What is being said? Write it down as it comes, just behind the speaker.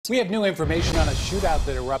We have new information on a shootout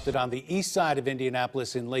that erupted on the east side of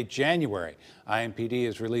Indianapolis in late January. IMPD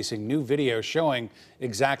is releasing new video showing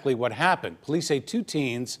exactly what happened. Police say two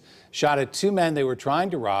teens shot at two men they were trying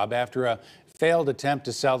to rob after a failed attempt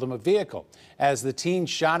to sell them a vehicle. As the teens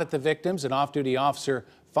shot at the victims, an off-duty officer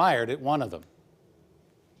fired at one of them.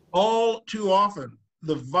 All too often,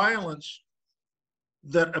 the violence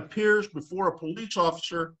that appears before a police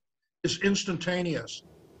officer is instantaneous.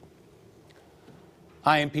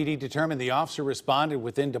 IMPD determined the officer responded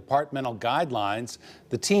within departmental guidelines.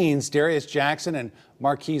 The teens, Darius Jackson and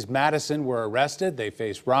Marquise Madison, were arrested. They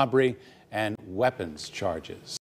face robbery and weapons charges.